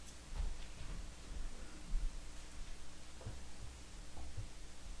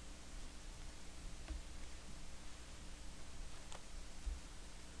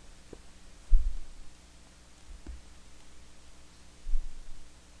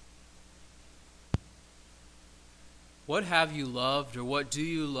What have you loved, or what do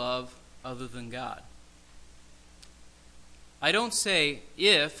you love other than God? I don't say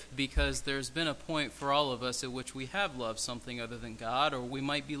if, because there's been a point for all of us at which we have loved something other than God, or we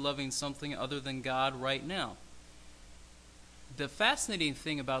might be loving something other than God right now. The fascinating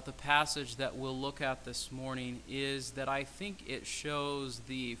thing about the passage that we'll look at this morning is that I think it shows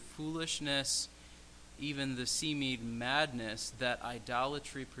the foolishness, even the seeming madness, that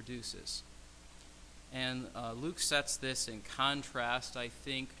idolatry produces. And Luke sets this in contrast, I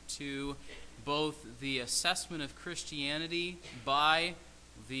think, to both the assessment of Christianity by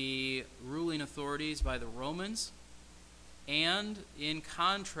the ruling authorities, by the Romans, and in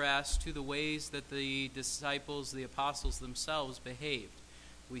contrast to the ways that the disciples, the apostles themselves behaved.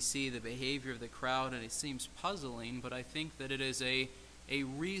 We see the behavior of the crowd, and it seems puzzling, but I think that it is a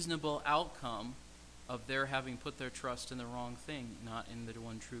reasonable outcome of their having put their trust in the wrong thing, not in the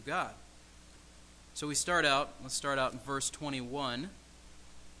one true God. So let's start out in verse 21,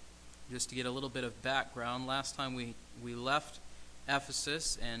 just to get a little bit of background. Last time we left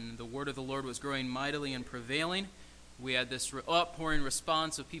Ephesus, and the word of the Lord was growing mightily and prevailing. We had this outpouring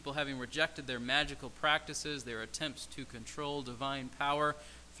response of people having rejected their magical practices, their attempts to control divine power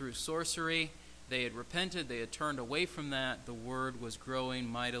through sorcery. They had repented, they had turned away from that. The word was growing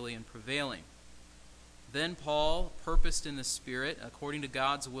mightily and prevailing. Then Paul purposed in the Spirit, according to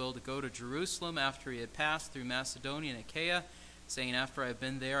God's will, to go to Jerusalem after he had passed through Macedonia and Achaia, saying, after I have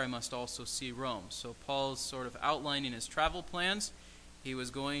been there, I must also see Rome. So Paul is sort of outlining his travel plans. He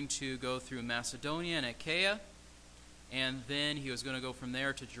was going to go through Macedonia and Achaia, and then he was going to go from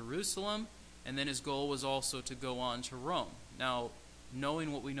there to Jerusalem, and then his goal was also to go on to Rome. Now,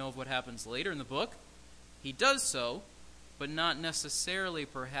 knowing what we know of what happens later in the book, he does so, but not necessarily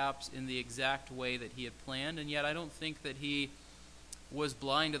perhaps in the exact way that he had planned, and yet I don't think that he was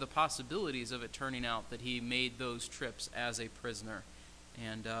blind to the possibilities of it turning out that he made those trips as a prisoner.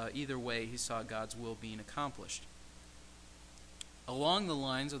 And either way, he saw God's will being accomplished. Along the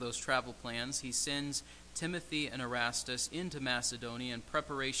lines of those travel plans, he sends Timothy and Erastus into Macedonia in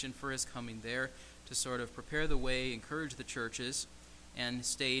preparation for his coming there to sort of prepare the way, encourage the churches, and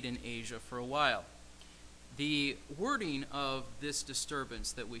stayed in Asia for a while. The wording of this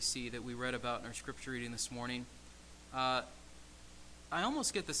disturbance that we see, that we read about in our scripture reading this morning, I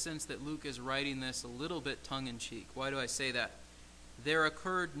almost get the sense that Luke is writing this a little bit tongue-in-cheek. Why do I say that? There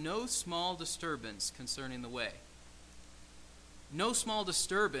occurred no small disturbance concerning the way. No small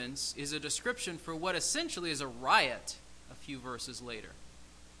disturbance is a description for what essentially is a riot a few verses later.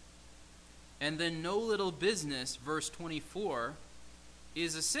 And then no little business, verse 24,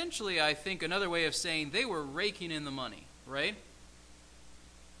 is essentially, I think, another way of saying they were raking in the money, right?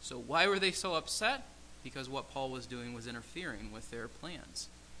 So why were they so upset? Because what Paul was doing was interfering with their plans.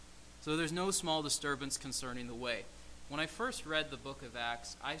 So there's no small disturbance concerning the way. When I first read the book of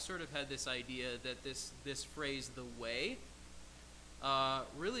Acts, I sort of had this idea that this phrase, the way,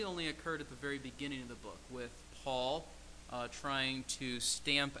 really only occurred at the very beginning of the book, with Paul trying to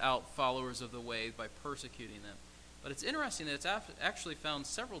stamp out followers of the way by persecuting them. But it's interesting that it's actually found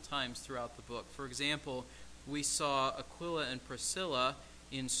several times throughout the book. For example, we saw Aquila and Priscilla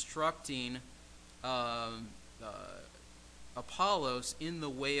instructing Apollos in the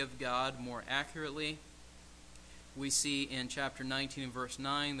way of God more accurately. We see in chapter 19 and verse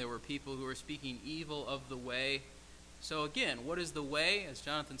 9, there were people who were speaking evil of the way. So again, what is the way? As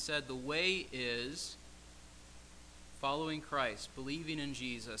Jonathan said, the way is following Christ, believing in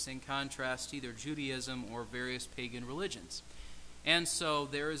Jesus, in contrast to either Judaism or various pagan religions. And so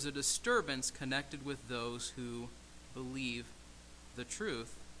there is a disturbance connected with those who believe the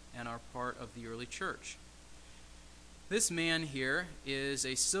truth and are part of the early church. This man here is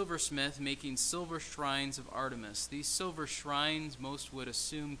a silversmith making silver shrines of Artemis. These silver shrines most would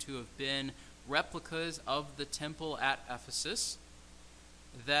assume to have been replicas of the temple at Ephesus,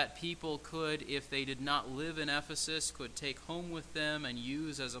 that people could, if they did not live in Ephesus, could take home with them and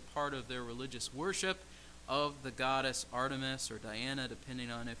use as a part of their religious worship of the goddess Artemis or Diana,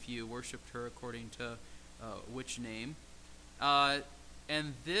 depending on if you worshipped her according to which name.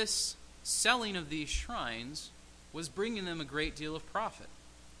 And this selling of these shrines was bringing them a great deal of profit.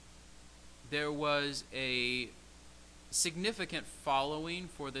 There was a significant following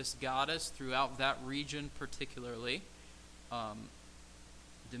for this goddess throughout that region particularly.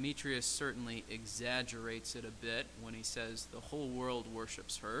 Demetrius certainly exaggerates it a bit when he says the whole world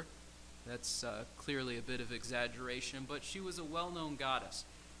worships her. That's clearly a bit of exaggeration, but she was a well-known goddess.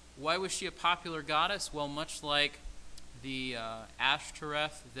 Why was she a popular goddess? Well, much like the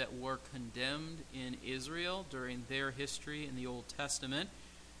Ashtoreth that were condemned in Israel during their history in the Old Testament,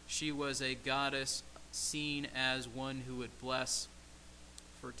 she was a goddess seen as one who would bless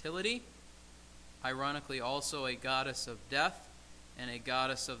fertility, ironically also a goddess of death and a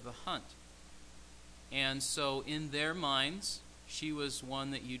goddess of the hunt. And so in their minds, she was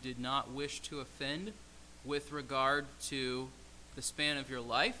one that you did not wish to offend with regard to the span of your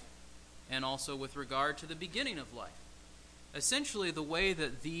life and also with regard to the beginning of life. Essentially, the way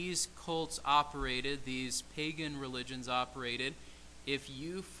that these cults operated, these pagan religions operated, if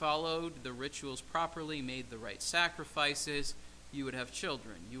you followed the rituals properly, made the right sacrifices, you would have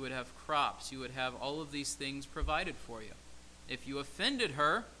children, you would have crops, you would have all of these things provided for you. If you offended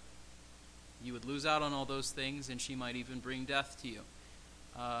her, you would lose out on all those things, and she might even bring death to you.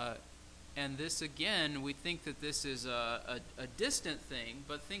 And this, again, we think that this is a distant thing,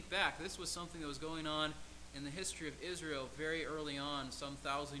 but think back. This was something that was going on in the history of Israel very early on, some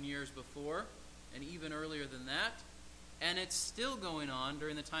 1,000 years before, and even earlier than that. And it's still going on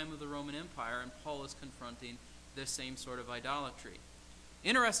during the time of the Roman Empire, and Paul is confronting this same sort of idolatry.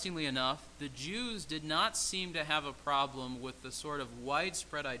 Interestingly enough, the Jews did not seem to have a problem with the sort of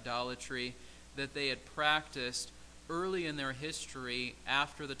widespread idolatry that they had practiced early in their history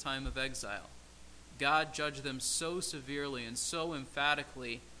after the time of exile. God judged them so severely and so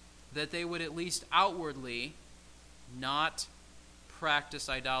emphatically that they would at least outwardly not practice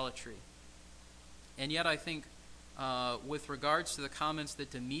idolatry. And yet I think with regards to the comments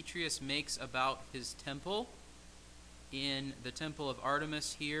that Demetrius makes about his temple, in the temple of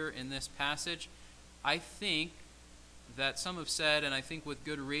Artemis here in this passage, I think that some have said, and I think with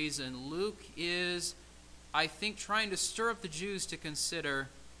good reason, Luke is, I think, trying to stir up the Jews to consider,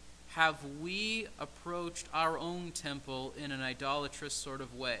 have we approached our own temple in an idolatrous sort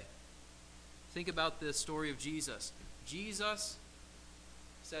of way? Think about the story of Jesus. Jesus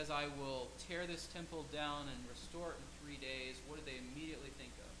says, I will tear this temple down and restore it in 3 days. What did they immediately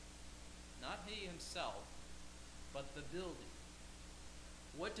think of? Not he himself, but the building.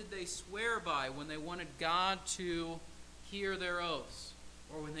 What did they swear by when they wanted God to hear their oaths,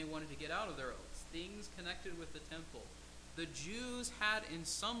 or when they wanted to get out of their oaths? Things connected with the temple. The Jews had, in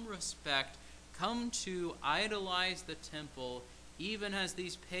some respect, come to idolize the temple, even as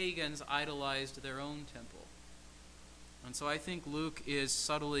these pagans idolized their own temple. And so I think Luke is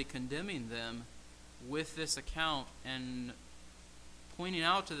subtly condemning them with this account and pointing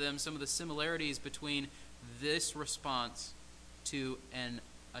out to them some of the similarities between this response to an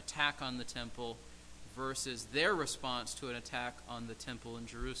attack on the temple versus their response to an attack on the temple in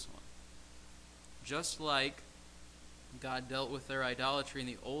Jerusalem. Just like God dealt with their idolatry in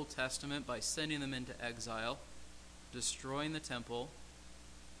the Old Testament by sending them into exile, destroying the temple,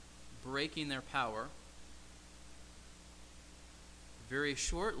 breaking their power, very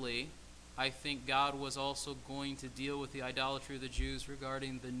shortly, I think God was also going to deal with the idolatry of the Jews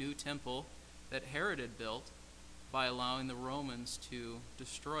regarding the new temple that Herod had built by allowing the Romans to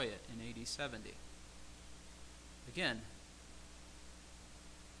destroy it in AD 70. Again,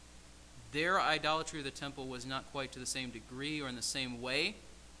 their idolatry of the temple was not quite to the same degree or in the same way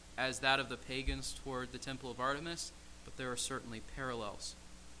as that of the pagans toward the temple of Artemis, but there are certainly parallels.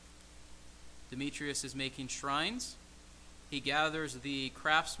 Demetrius is making shrines. He gathers the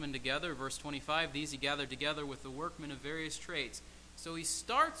craftsmen together, verse 25, these he gathered together with the workmen of various trades. So he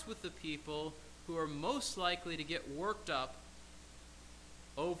starts with the people who are most likely to get worked up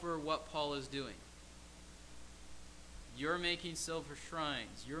over what Paul is doing. You're making silver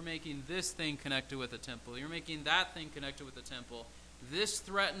shrines. You're making this thing connected with the temple. You're making that thing connected with the temple. This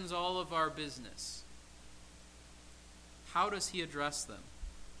threatens all of our business. How does he address them?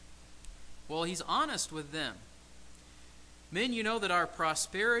 Well, he's honest with them. Men, you know that our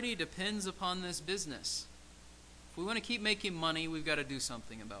prosperity depends upon this business. If we want to keep making money, we've got to do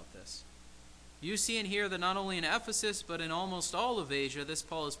something about this. You see and hear that not only in Ephesus, but in almost all of Asia, this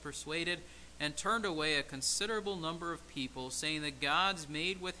Paul has persuaded and turned away a considerable number of people, saying that gods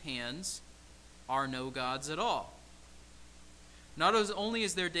made with hands are no gods at all. Not only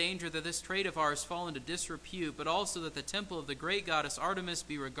is there danger that this trade of ours fall into disrepute, but also that the temple of the great goddess Artemis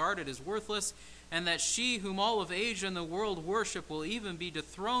be regarded as worthless, and that she whom all of Asia and the world worship will even be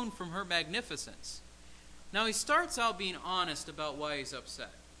dethroned from her magnificence. Now he starts out being honest about why he's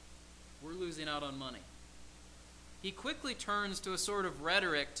upset. We're losing out on money. He quickly turns to a sort of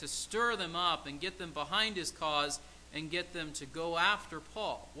rhetoric to stir them up and get them behind his cause and get them to go after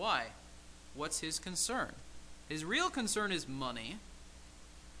Paul. Why? What's his concern? His real concern is money,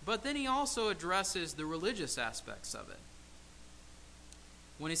 but then he also addresses the religious aspects of it.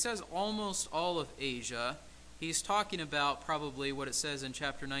 When he says almost all of Asia, he's talking about probably what it says in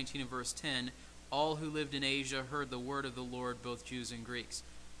chapter 19 and verse 10, all who lived in Asia heard the word of the Lord, both Jews and Greeks.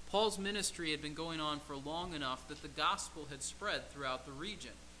 Paul's ministry had been going on for long enough that the gospel had spread throughout the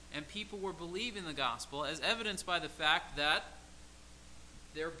region. And people were believing the gospel, as evidenced by the fact that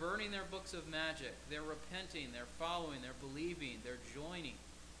they're burning their books of magic. They're repenting, they're following, they're believing, they're joining.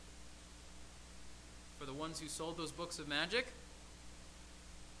 For the ones who sold those books of magic,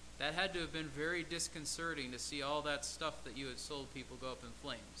 that had to have been very disconcerting to see all that stuff that you had sold people go up in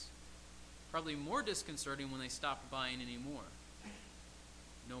flames. Probably more disconcerting when they stopped buying anymore.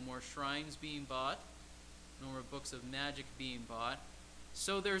 No more shrines being bought. No more books of magic being bought.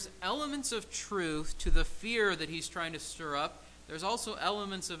 So there's elements of truth to the fear that he's trying to stir up. There's also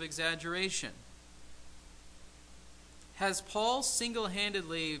elements of exaggeration. Has Paul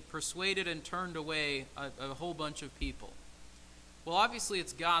single-handedly persuaded and turned away a whole bunch of people? Well, obviously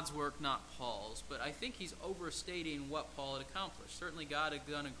it's God's work, not Paul's, but I think he's overstating what Paul had accomplished. Certainly God had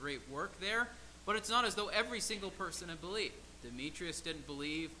done a great work there, but it's not as though every single person had believed. Demetrius didn't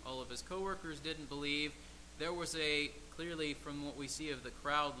believe, all of his co-workers didn't believe. There was clearly from what we see of the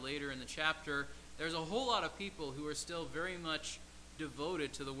crowd later in the chapter, there's a whole lot of people who are still very much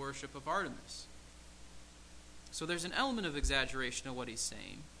devoted to the worship of Artemis. So there's an element of exaggeration of what he's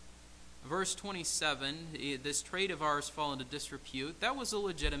saying. Verse 27, this trade of ours fall into disrepute. That was a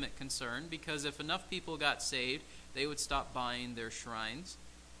legitimate concern, because if enough people got saved, they would stop buying their shrines.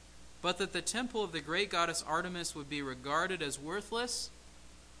 But that the temple of the great goddess Artemis would be regarded as worthless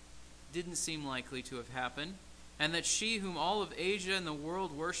didn't seem likely to have happened. And that she whom all of Asia and the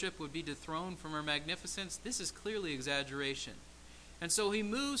world worship would be dethroned from her magnificence, this is clearly exaggeration. And so he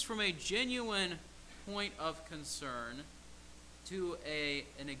moves from a genuine point of concern to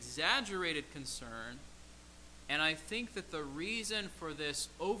an exaggerated concern, and I think that the reason for this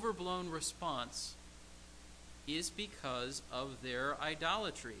overblown response is because of their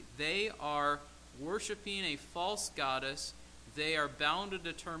idolatry. They are worshiping a false goddess. They are bound and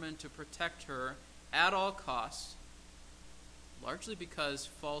determined to protect her at all costs, largely because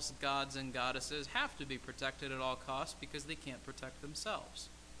false gods and goddesses have to be protected at all costs because they can't protect themselves.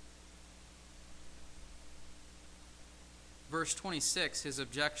 Verse 26, his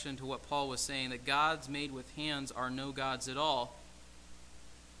objection to what Paul was saying, that gods made with hands are no gods at all.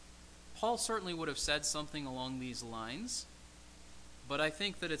 Paul certainly would have said something along these lines, but I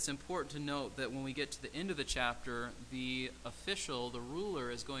think that it's important to note that when we get to the end of the chapter, the official, the ruler,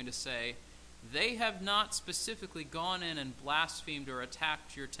 is going to say, they have not specifically gone in and blasphemed or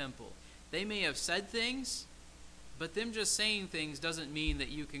attacked your temple. They may have said things, but them just saying things doesn't mean that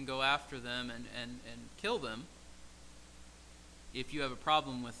you can go after them and kill them. If you have a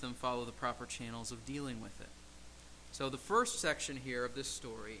problem with them, follow the proper channels of dealing with it. So the first section here of this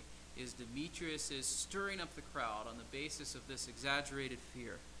story is Demetrius is stirring up the crowd on the basis of this exaggerated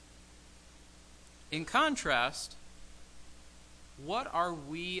fear. In contrast, what are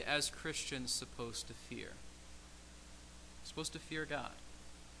we as Christians supposed to fear? We're supposed to fear God.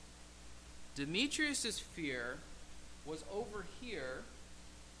 Demetrius' fear was over here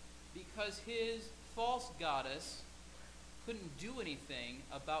because his false goddess couldn't do anything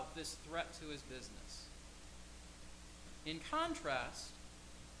about this threat to his business. In contrast,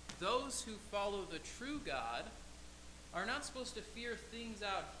 those who follow the true God are not supposed to fear things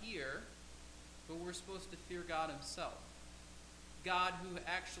out here, but we're supposed to fear God himself. God who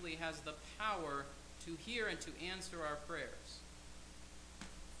actually has the power to hear and to answer our prayers.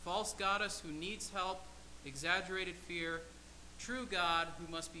 False goddess who needs help, exaggerated fear. True God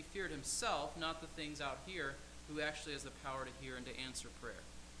who must be feared himself, not the things out here, who actually has the power to hear and to answer prayer.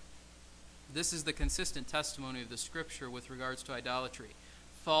 This is the consistent testimony of the Scripture with regards to idolatry.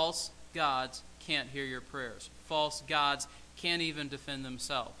 False gods can't hear your prayers. False gods can't even defend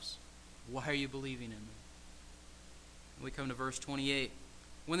themselves. Why are you believing in them? We come to verse 28.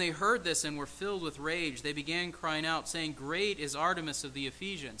 When they heard this and were filled with rage, they began crying out, saying, "Great is Artemis of the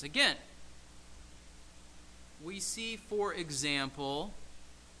Ephesians." Again, we see, for example,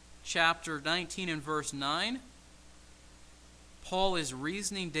 chapter 19 and verse 9, Paul is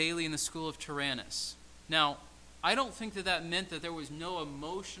reasoning daily in the school of Tyrannus. Now, I don't think that meant that there was no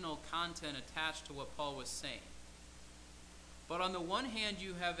emotional content attached to what Paul was saying. But on the one hand,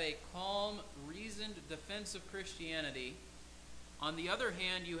 you have a calm, reasoned defense of Christianity. On the other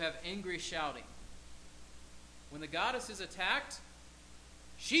hand, you have angry shouting. When the goddess is attacked,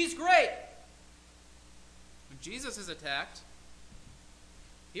 she's great. When Jesus is attacked,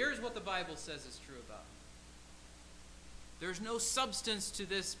 here's what the Bible says is true about him. There's no substance to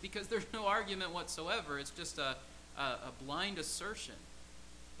this because there's no argument whatsoever. It's just a blind assertion.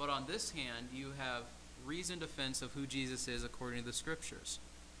 But on this hand, you have reasoned defense of who Jesus is according to the Scriptures.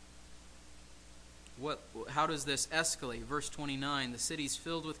 How does this escalate? Verse 29, the city's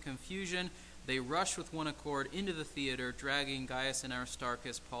filled with confusion. They rush with one accord into the theater, dragging Gaius and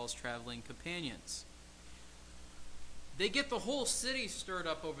Aristarchus, Paul's traveling companions. They get the whole city stirred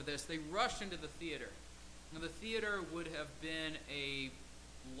up over this. They rush into the theater. Now, the theater would have been a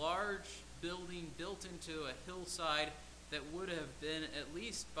large building built into a hillside that would have been, at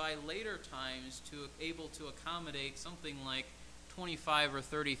least by later times, able to accommodate something like 25 or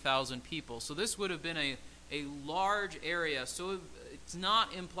 30,000 people. So this would have been a large area. So it's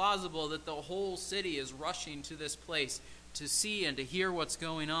not implausible that the whole city is rushing to this place to see and to hear what's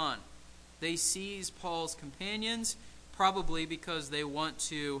going on. They seize Paul's companions, probably because they want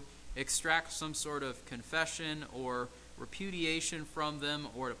to extract some sort of confession or repudiation from them,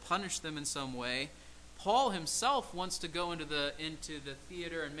 or to punish them in some way. Paul himself wants to go into the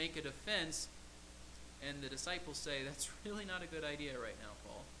theater and make a defense, and the disciples say, that's really not a good idea right now,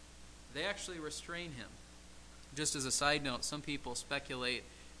 Paul. They actually restrain him. Just as a side note, some people speculate,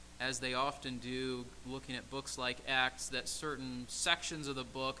 as they often do, looking at books like Acts, that certain sections of the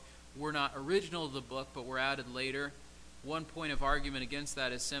book were not original to the book, but were added later. One point of argument against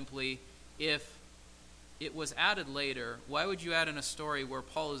that is simply, if it was added later, why would you add in a story where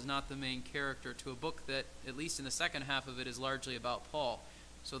Paul is not the main character to a book that, at least in the second half of it, is largely about Paul?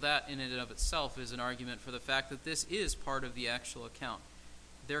 So that in and of itself is an argument for the fact that this is part of the actual account.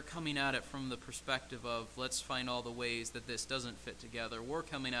 They're coming at it from the perspective of, let's find all the ways that this doesn't fit together. We're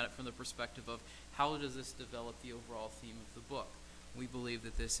coming at it from the perspective of, how does this develop the overall theme of the book? We believe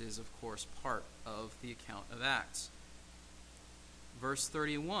that this is, of course, part of the account of Acts. Verse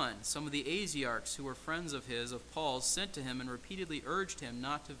 31, some of the Asiarchs who were friends of Paul's, sent to him and repeatedly urged him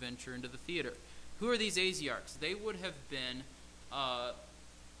not to venture into the theater. Who are these Asiarchs? They would have been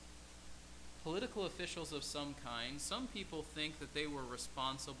political officials of some kind. Some people think that they were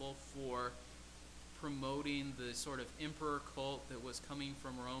responsible for promoting the sort of emperor cult that was coming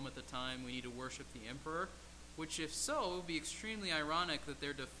from Rome at the time. We need to worship the emperor, which, if so, would be extremely ironic that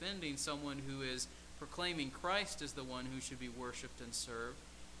they're defending someone who is proclaiming Christ as the one who should be worshipped and served.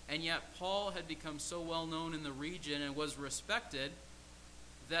 And yet Paul had become so well known in the region and was respected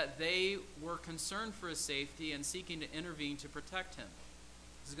that they were concerned for his safety and seeking to intervene to protect him.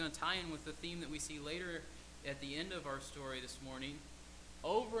 This is going to tie in with the theme that we see later at the end of our story this morning.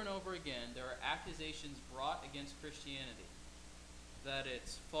 Over and over again, there are accusations brought against Christianity. That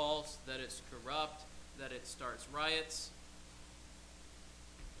it's false, that it's corrupt, that it starts riots.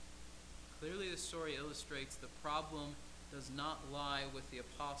 Clearly, this story illustrates the problem does not lie with the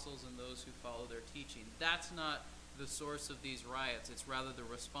apostles and those who follow their teaching. That's not the source of these riots. It's rather the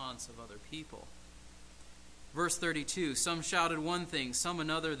response of other people. Verse 32, some shouted one thing, some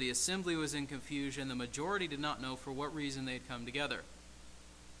another. The assembly was in confusion. The majority did not know for what reason they had come together.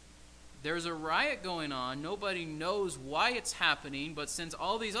 There's a riot going on. Nobody knows why it's happening, but since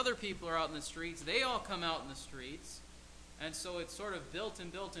all these other people are out in the streets, they all come out in the streets. And so it's sort of built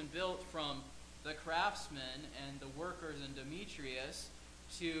and built and built from the craftsmen and the workers and Demetrius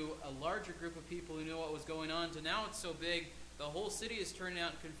to a larger group of people who knew what was going on, to now it's so big the whole city is turning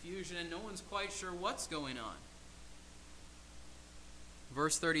out in confusion and no one's quite sure what's going on.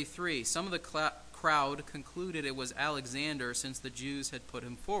 Verse 33, some of the crowd concluded it was Alexander, since the Jews had put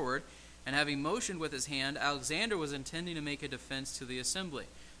him forward, and having motioned with his hand, Alexander was intending to make a defense to the assembly.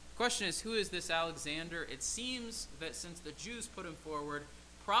 The question is, who is this Alexander? It seems that since the Jews put him forward,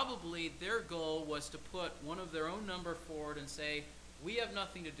 probably their goal was to put one of their own number forward and say, we have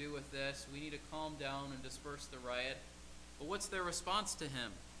nothing to do with this. We need to calm down and disperse the riot. But what's their response to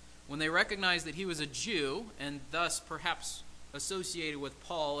him? When they recognized that he was a Jew, and thus perhaps associated with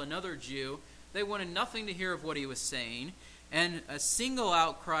Paul, another Jew, they wanted nothing to hear of what he was saying. And a single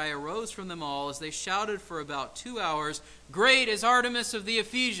outcry arose from them all as they shouted for about 2 hours, "Great is Artemis of the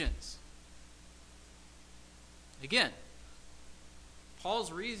Ephesians." Again,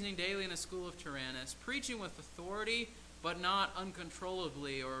 Paul's reasoning daily in the school of Tyrannus, preaching with authority, but not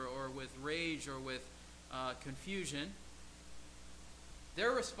uncontrollably or with rage or with confusion.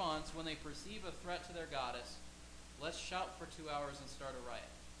 Their response when they perceive a threat to their goddess, let's shout for 2 hours and start a riot.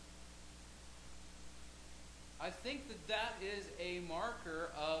 I think that is a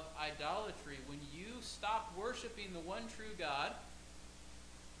marker of idolatry. When you stop worshiping the one true God,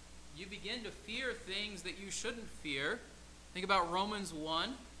 you begin to fear things that you shouldn't fear. Think about Romans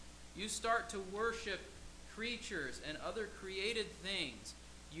 1. You start to worship creatures and other created things.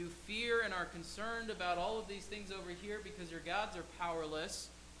 You fear and are concerned about all of these things over here because your gods are powerless.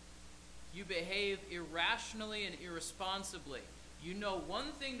 You behave irrationally and irresponsibly. You know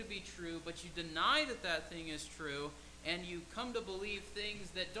one thing to be true, but you deny that that thing is true, and you come to believe things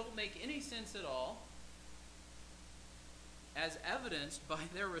that don't make any sense at all. as evidenced by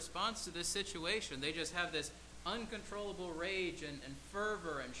their response to this situation. They just have this uncontrollable rage and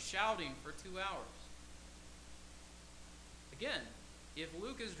fervor and shouting for 2 hours. Again, if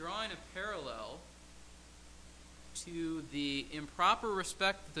Luke is drawing a parallel to the improper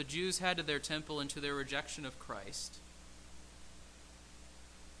respect that the Jews had to their temple and to their rejection of Christ,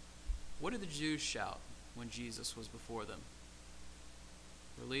 what did the Jews shout when Jesus was before them?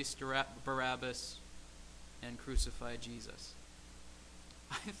 Release Barabbas and crucify Jesus.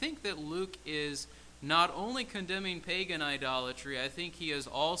 I think that Luke is not only condemning pagan idolatry, I think he is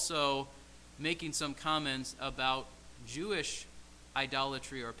also making some comments about Jewish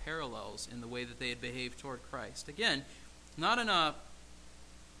idolatry or parallels in the way that they had behaved toward Christ. Again, not in a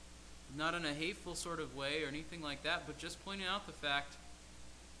hateful sort of way or anything like that, but just pointing out the fact,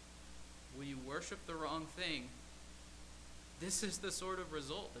 when you worship the wrong thing, this is the sort of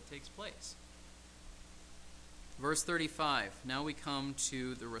result that takes place. Verse 35, now we come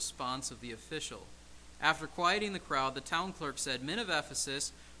to the response of the official. After quieting the crowd, the town clerk said, "Men of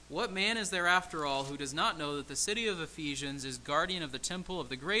Ephesus, what man is there after all who does not know that the city of Ephesians is guardian of the temple of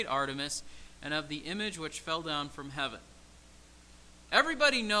the great Artemis and of the image which fell down from heaven?"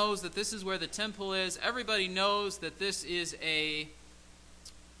 Everybody knows that this is where the temple is. Everybody knows that this is a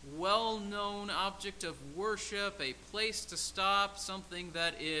well-known object of worship, a place to stop, something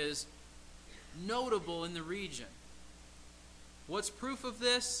that is notable in the region. What's proof of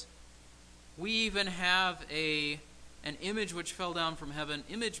this? We even have an image which fell down from heaven.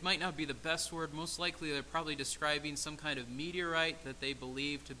 Image might not be the best word. Most likely they're probably describing some kind of meteorite that they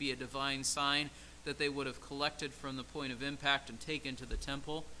believe to be a divine sign that they would have collected from the point of impact and taken to the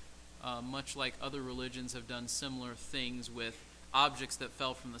temple, much like other religions have done similar things with objects that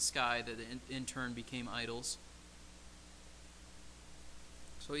fell from the sky that in turn became idols.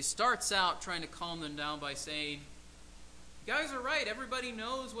 So he starts out trying to calm them down by saying, "You guys are right. Everybody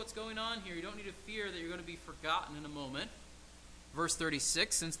knows what's going on here. You don't need to fear that you're going to be forgotten in a moment." Verse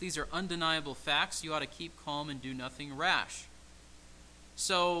 36, since these are undeniable facts, you ought to keep calm and do nothing rash.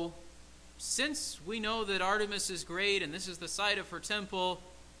 So, since we know that Artemis is great and this is the site of her temple,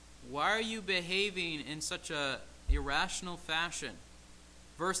 why are you behaving in such a irrational fashion?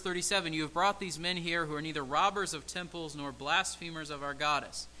 Verse 37, you have brought these men here who are neither robbers of temples nor blasphemers of our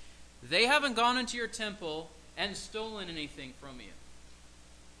goddess. They haven't gone into your temple and stolen anything from you.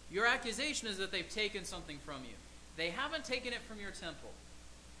 Your accusation is that they've taken something from you. They haven't taken it from your temple.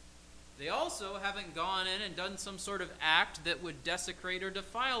 They also haven't gone in and done some sort of act that would desecrate or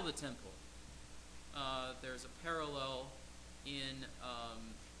defile the temple. There's a parallel in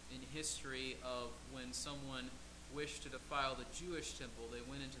history of when someone wished to defile the Jewish temple. They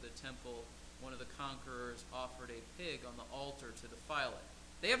went into the temple. One of the conquerors offered a pig on the altar to defile it.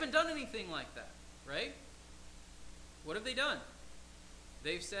 They haven't done anything like that, right? What have they done?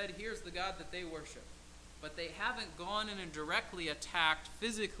 They've said, here's the God that they worship. But they haven't gone in and directly attacked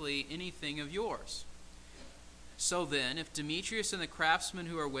physically anything of yours. So then, if Demetrius and the craftsmen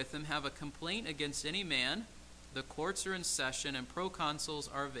who are with him have a complaint against any man, the courts are in session and proconsuls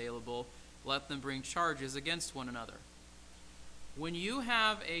are available. Let them bring charges against one another. When you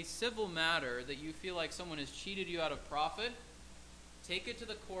have a civil matter that you feel like someone has cheated you out of profit, take it to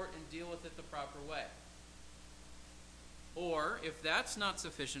the court and deal with it the proper way. Or, if that's not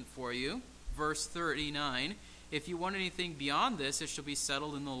sufficient for you, verse 39, if you want anything beyond this, it shall be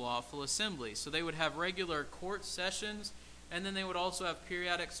settled in the lawful assembly. So they would have regular court sessions, and then they would also have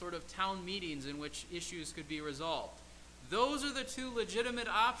periodic sort of town meetings in which issues could be resolved. Those are the two legitimate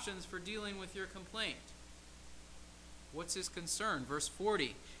options for dealing with your complaint. What's his concern? Verse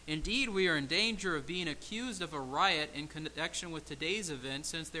 40, indeed, we are in danger of being accused of a riot in connection with today's event,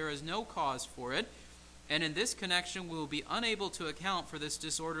 since there is no cause for it, and in this connection we will be unable to account for this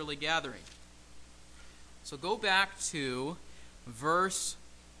disorderly gathering. So go back to verse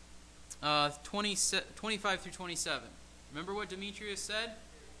 25 through 27. Remember what Demetrius said?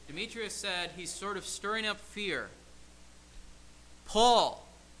 Demetrius said he's sort of stirring up fear.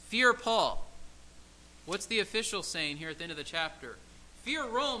 Fear Paul. What's the official saying here at the end of the chapter? Fear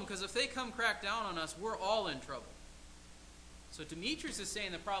Rome, because if they come crack down on us, we're all in trouble. So Demetrius is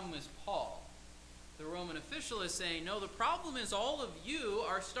saying the problem is Paul. The Roman official is saying, no, the problem is all of you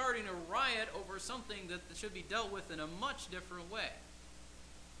are starting a riot over something that should be dealt with in a much different way.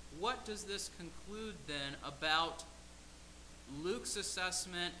 What does this conclude then about Luke's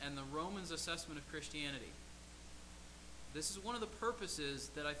assessment and the Romans' assessment of Christianity? This is one of the purposes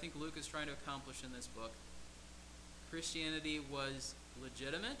that I think Luke is trying to accomplish in this book. Christianity was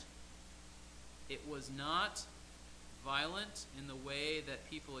legitimate. It was not violent in the way that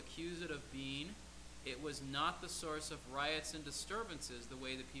people accuse it of being. It was not the source of riots and disturbances the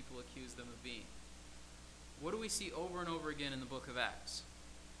way that people accused them of being. What do we see over and over again in the book of Acts?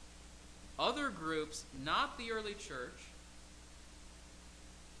 Other groups, not the early church,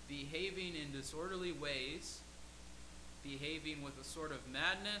 behaving in disorderly ways, behaving with a sort of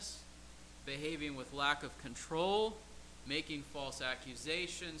madness, behaving with lack of control, making false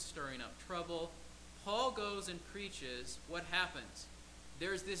accusations, stirring up trouble. Paul goes and preaches. What happens?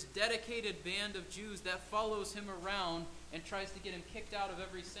 There's this dedicated band of Jews that follows him around and tries to get him kicked out of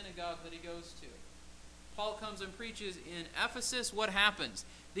every synagogue that he goes to. Paul comes and preaches in Ephesus. What happens?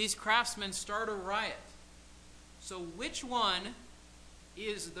 These craftsmen start a riot. So which one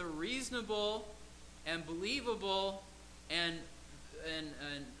is the reasonable and believable and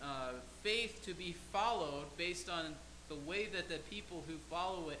faith to be followed based on the way that the people who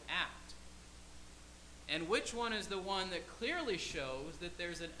follow it act? And which one is the one that clearly shows that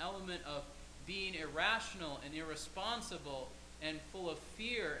there's an element of being irrational and irresponsible and full of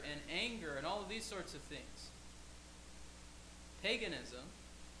fear and anger and all of these sorts of things? Paganism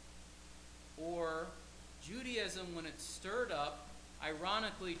or Judaism, when it's stirred up,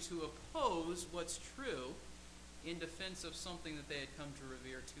 ironically, to oppose what's true in defense of something that they had come to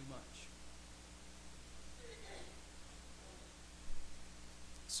revere too much.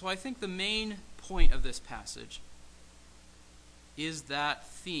 So I think the main point of this passage is that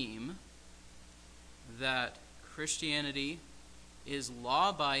theme that Christianity is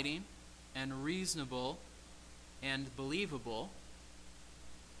law-abiding and reasonable and believable.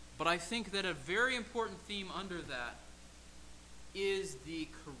 But I think that a very important theme under that is the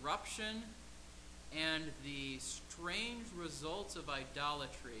corruption and the strange results of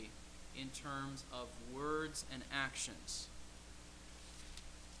idolatry in terms of words and actions.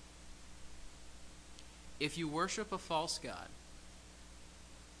 If you worship a false god,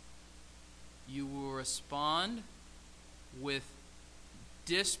 you will respond with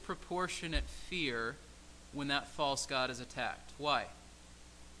disproportionate fear when that false god is attacked. Why?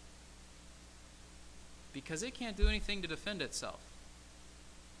 Because it can't do anything to defend itself.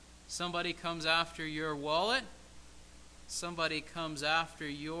 Somebody comes after your wallet. Somebody comes after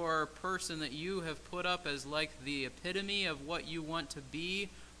your person that you have put up as like the epitome of what you want to be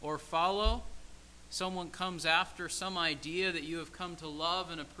or follow. Someone comes after some idea that you have come to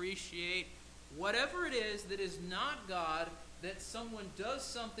love and appreciate. Whatever it is that is not God, that someone does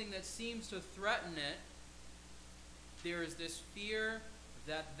something that seems to threaten it, there is this fear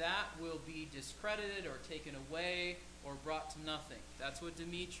that that will be discredited or taken away or brought to nothing. That's what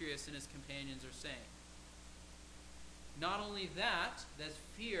Demetrius and his companions are saying. Not only that, there's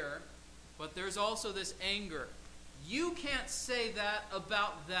fear, but there's also this anger. You can't say that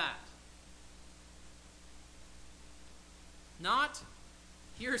about that. Not,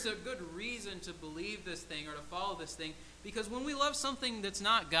 here's a good reason to believe this thing or to follow this thing. Because when we love something that's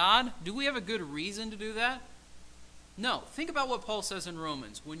not God, do we have a good reason to do that? No. Think about what Paul says in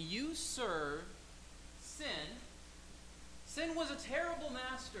Romans. When you serve sin, sin was a terrible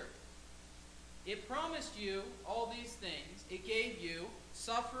master. It promised you all these things. It gave you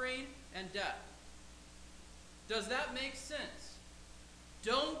suffering and death. Does that make sense?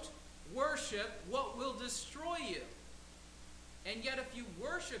 Don't worship what will destroy you. And yet if you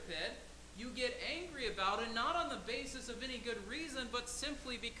worship it, you get angry about it, not on the basis of any good reason, but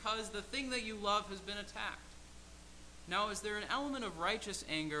simply because the thing that you love has been attacked. Now, is there an element of righteous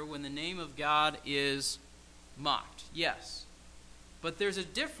anger when the name of God is mocked? Yes. But there's a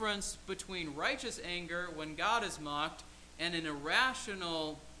difference between righteous anger when God is mocked and an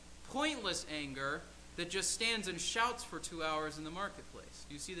irrational, pointless anger that just stands and shouts for 2 hours in the marketplace.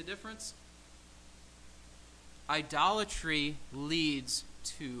 Do you see the difference? Idolatry leads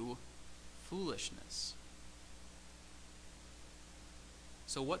to foolishness.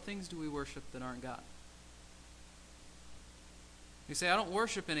 So what things do we worship that aren't God? You say, I don't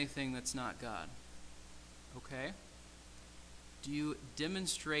worship anything that's not God. Okay. Do you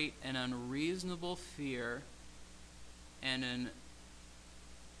demonstrate an unreasonable fear and an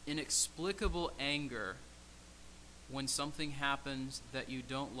inexplicable anger when something happens that you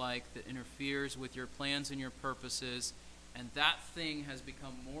don't like, that interferes with your plans and your purposes, and that thing has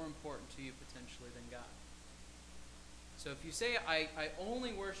become more important to you potentially than God? So if you say, I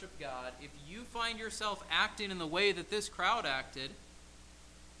only worship God, if you find yourself acting in the way that this crowd acted,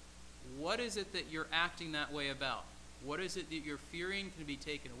 what is it that you're acting that way about? What is it that you're fearing can be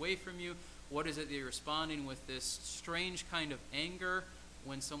taken away from you? What is it that you're responding with this strange kind of anger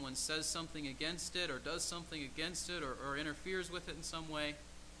when someone says something against it or does something against it or interferes with it in some way?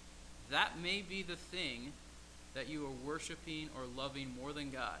 That may be the thing that you are worshiping or loving more than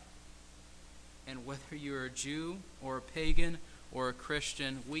God. And whether you're a Jew or a pagan or a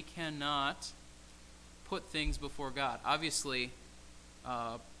Christian, we cannot put things before God. Obviously,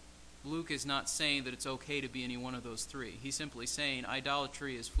 Luke is not saying that it's okay to be any one of those three. He's simply saying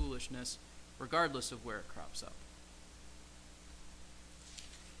idolatry is foolishness regardless of where it crops up.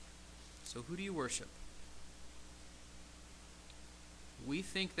 So who do you worship? We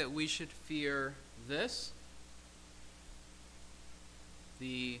think that we should fear this.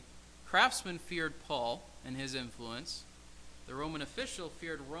 The craftsman feared Paul and his influence. The Roman official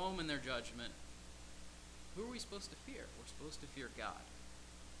feared Rome and their judgment. Who are we supposed to fear? We're supposed to fear God.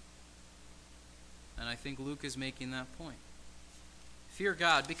 And I think Luke is making that point. Fear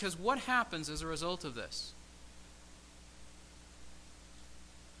God, because what happens as a result of this?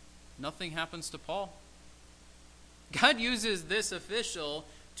 Nothing happens to Paul. God uses this official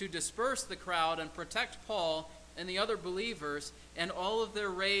to disperse the crowd and protect Paul and the other believers, and all of their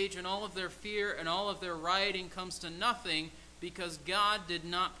rage and all of their fear and all of their rioting comes to nothing because God did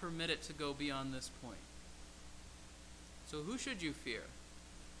not permit it to go beyond this point. So who should you fear?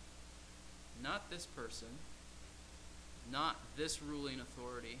 Not this person, not this ruling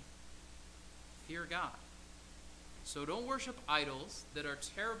authority. Fear God. So don't worship idols that are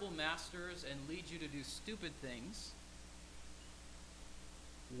terrible masters and lead you to do stupid things.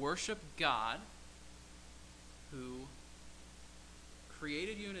 Worship God, who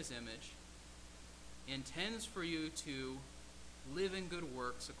created you in his image, intends for you to live in good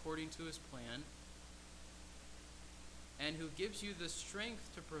works according to his plan, and who gives you the strength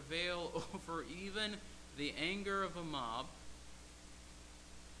to prevail over even the anger of a mob.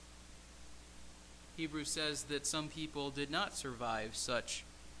 Hebrews says that some people did not survive such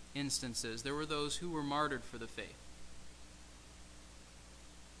instances. There were those who were martyred for the faith.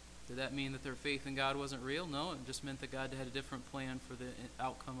 Did that mean that their faith in God wasn't real? No, it just meant that God had a different plan for the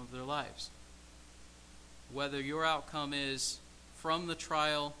outcome of their lives. Whether your outcome is from the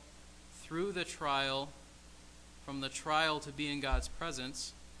trial, through the trial, from the trial to be in God's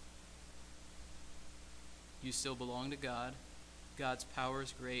presence, you still belong to God. God's power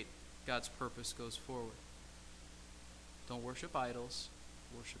is great. God's purpose goes forward. Don't worship idols.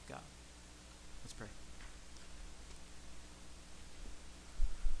 Worship God. Let's pray.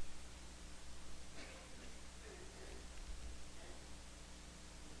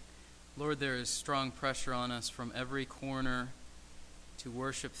 Lord, there is strong pressure on us from every corner to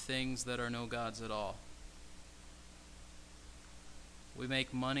worship things that are no gods at all. We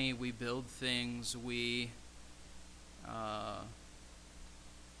make money, we build things, we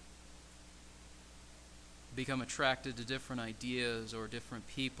become attracted to different ideas or different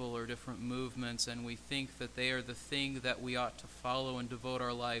people or different movements, and we think that they are the thing that we ought to follow and devote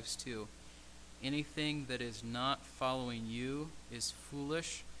our lives to. Anything that is not following you is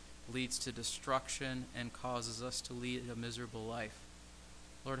foolish, leads to destruction, and causes us to lead a miserable life.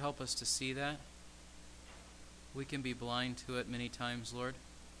 Lord, help us to see that. We can be blind to it many times, Lord.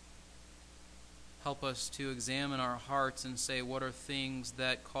 Help us to examine our hearts and say, what are things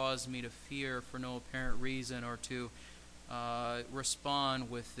that cause me to fear for no apparent reason, or to respond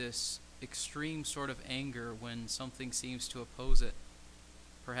with this extreme sort of anger when something seems to oppose it.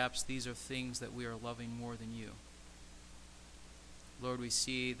 Perhaps these are things that we are loving more than you. Lord, we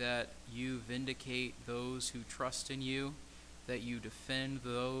see that you vindicate those who trust in you, that you defend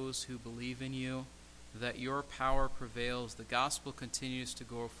those who believe in you, that your power prevails, the gospel continues to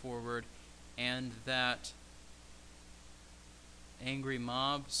go forward, and that angry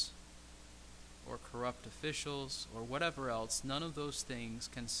mobs or corrupt officials or whatever else, none of those things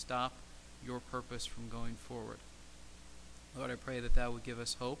can stop your purpose from going forward. Lord, I pray that that would give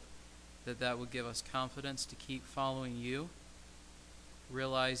us hope, that that would give us confidence to keep following you,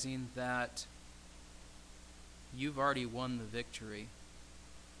 realizing that you've already won the victory.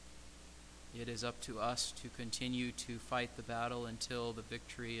 It is up to us to continue to fight the battle until the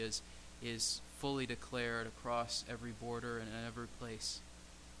victory is fully declared across every border and in every place.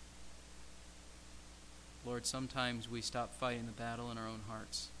 Lord, sometimes we stop fighting the battle in our own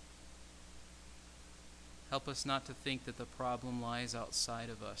hearts. Help us not to think that the problem lies outside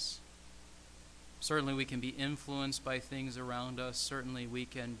of us. Certainly we can be influenced by things around us. Certainly we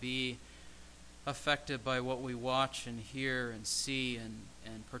can be affected by what we watch and hear and see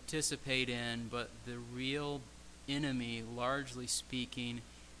and participate in, but the real enemy, largely speaking,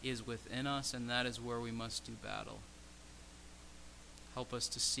 is within us, and that is where we must do battle. Help us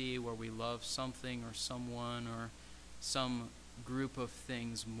to see where we love something or someone or some group of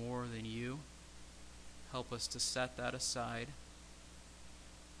things more than you. Help us to set that aside.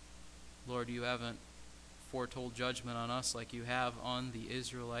 Lord, you haven't foretold judgment on us like you have on the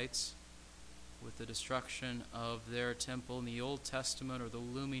Israelites. with the destruction of their temple in the Old Testament, or the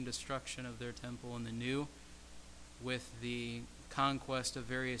looming destruction of their temple in the New, with the conquest of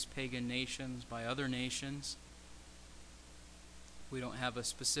various pagan nations by other nations. We don't have a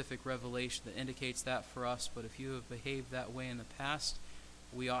specific revelation that indicates that for us, but if you have behaved that way in the past,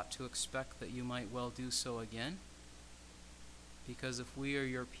 we ought to expect that you might well do so again. Because if we are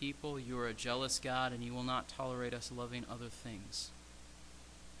your people, you are a jealous God, and you will not tolerate us loving other things.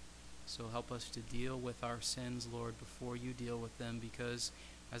 So help us to deal with our sins, Lord, before you deal with them, because,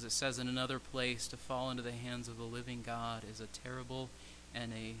 as it says in another place, to fall into the hands of the living God is a terrible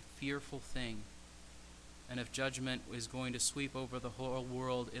and a fearful thing. And if judgment is going to sweep over the whole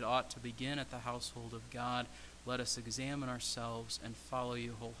world, it ought to begin at the household of God. Let us examine ourselves and follow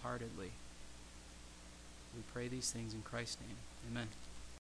you wholeheartedly. We pray these things in Christ's name. Amen.